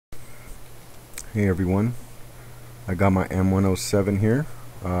Hey everyone, I got my M107 here.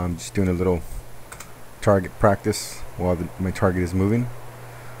 I'm just doing a little target practice while my target is moving.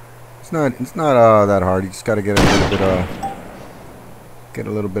 It's not that hard. You just got to get a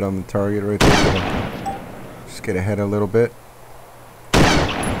little bit on the target right there. Just get ahead a little bit.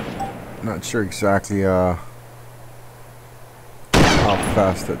 Not sure exactly how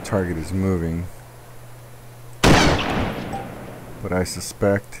fast that target is moving, but I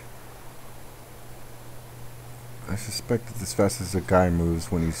suspect that as fast as a guy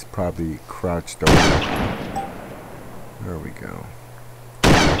moves when he's probably crouched over. There we go.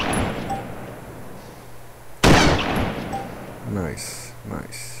 Nice,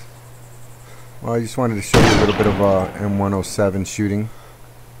 nice. Well, I just wanted to show you a little bit of M107 shooting.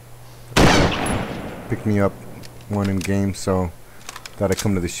 Picked me up one in game, so thought I'd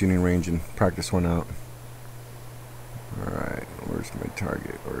come to the shooting range and practice one out. Alright, where's my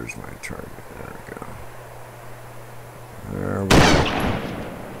target? Where's my target? There we go. There we go.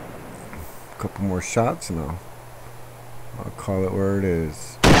 A couple more shots and I'll call it where it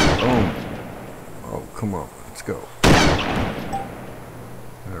is. Boom. Oh, come on. Let's go.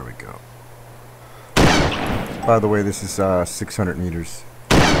 There we go. By the way, this is 600 meters.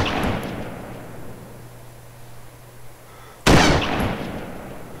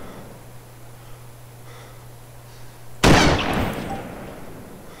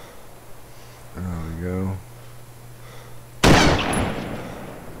 There we go.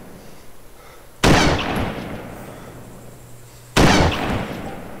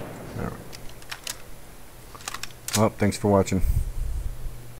 There we go. Well, thanks for watching.